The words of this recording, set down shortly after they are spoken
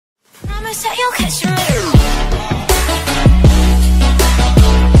say you'll catch me.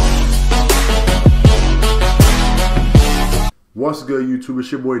 What's good, YouTube?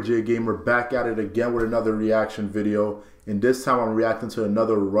 It's your boy J Gamer back at it again with another reaction video. And this time I'm reacting to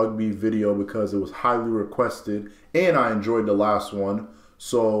another rugby video because it was highly requested and I enjoyed the last one.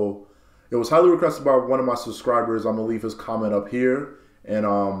 So it was highly requested by one of my subscribers. I'm gonna leave his comment up here. And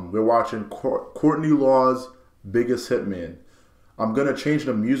we're watching Courtney Law's Biggest Hitman. I'm gonna change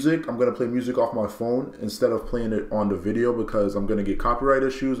the music. I'm gonna play music off my phone instead of playing it on the video because I'm gonna get copyright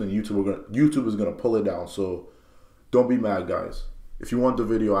issues and YouTube is gonna pull it down. So don't be mad, guys. If you want the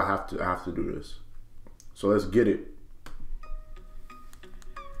video, I have to do this. So let's get it.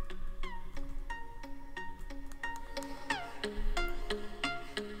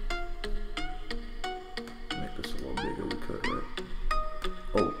 Make this a little bigger, we could, right?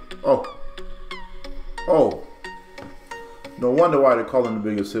 Oh. No wonder why they call him the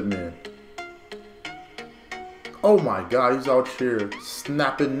biggest hitman. Oh my God, he's out here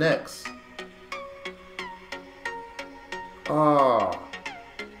snapping necks.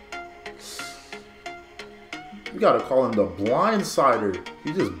 You gotta call him the blindsider.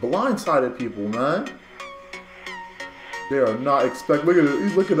 He just blindsided people, man. They are not expect. Look at it.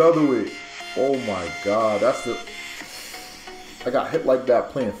 He's looking the other way. Oh my God, that's the. I got hit like that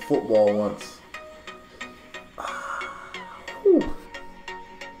playing football once.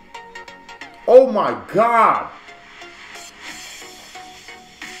 Oh my God.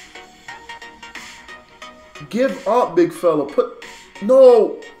 Give up, big fella.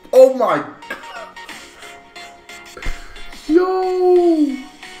 No. Oh my God. Yo.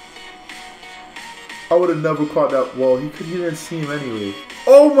 I would have never caught that. Well, he didn't see him anyway.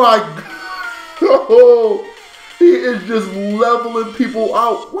 Oh my God. Oh, he is just leveling people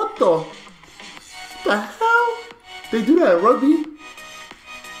out. What the hell? They do that in rugby?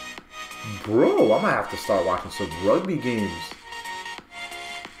 Bro, I might have to start watching some rugby games.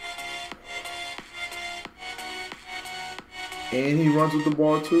 And he runs with the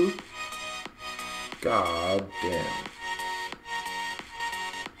ball too? God damn.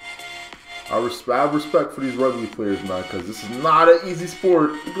 I have respect for these rugby players, man, because this is not an easy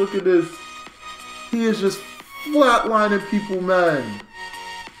sport. Look at this. He is just flatlining people, man.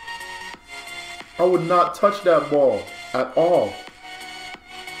 I would not touch that ball at all.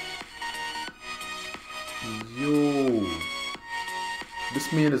 Yo.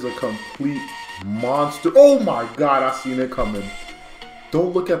 This man is a complete monster. Oh my God, I seen it coming.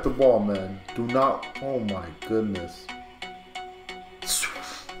 Don't look at the ball, man. Do not. Oh my goodness.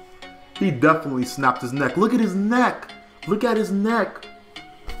 He definitely snapped his neck. Look at his neck. Look at his neck.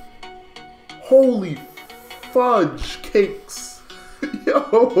 Holy fudge cakes.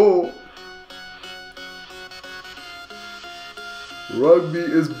 Yo. Rugby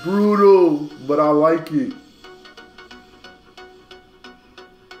is brutal, but I like it.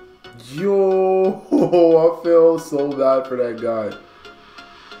 Yo, I feel so bad for that guy.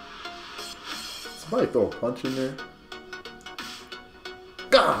 Somebody throw a punch in there.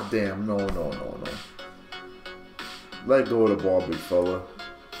 God damn, no. Let go of the ball, big fella.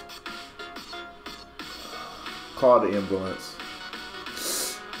 Call the ambulance.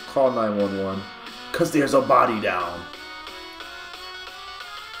 Call 911. Cause there's a body down.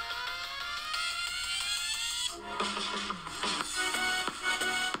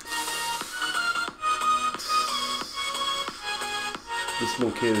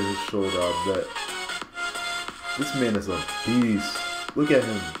 Dislocated his shoulder, I bet. This man is a beast. Look at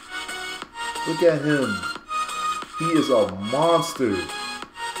him. Look at him. He is a monster.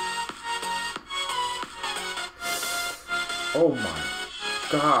 Oh my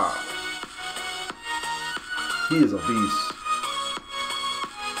God. He is a beast.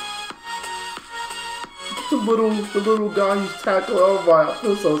 The little guy who's tackling. Oh my, I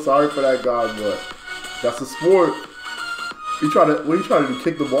feel so sorry for that guy, but that's a sport. What are you trying to do?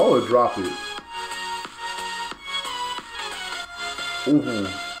 Kick the ball or drop it? Ooh.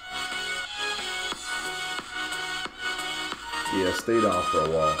 Yeah, stay down for a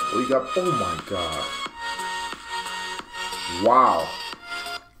while. Oh, you got. Oh my God. Wow.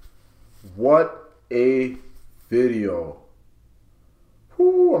 What a video.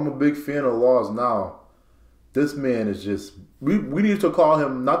 Whew, I'm a big fan of Laws now. This man is just. We need to call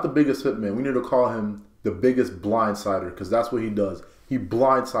him not the biggest hitman. We need to call him the biggest blindsider, because that's what he does. He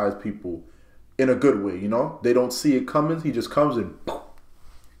blindsides people in a good way, you know? They don't see it coming. He just comes and boom.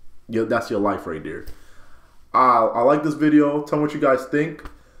 Yeah, that's your life right there. I like this video. Tell me what you guys think.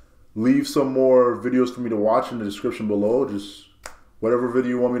 Leave some more videos for me to watch in the description below. Just Whatever video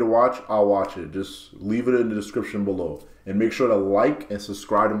you want me to watch, I'll watch it. Just leave it in the description below. And make sure to like and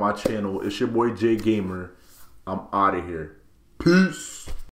subscribe to my channel. It's your boy J Gamer. I'm out of here. Peace.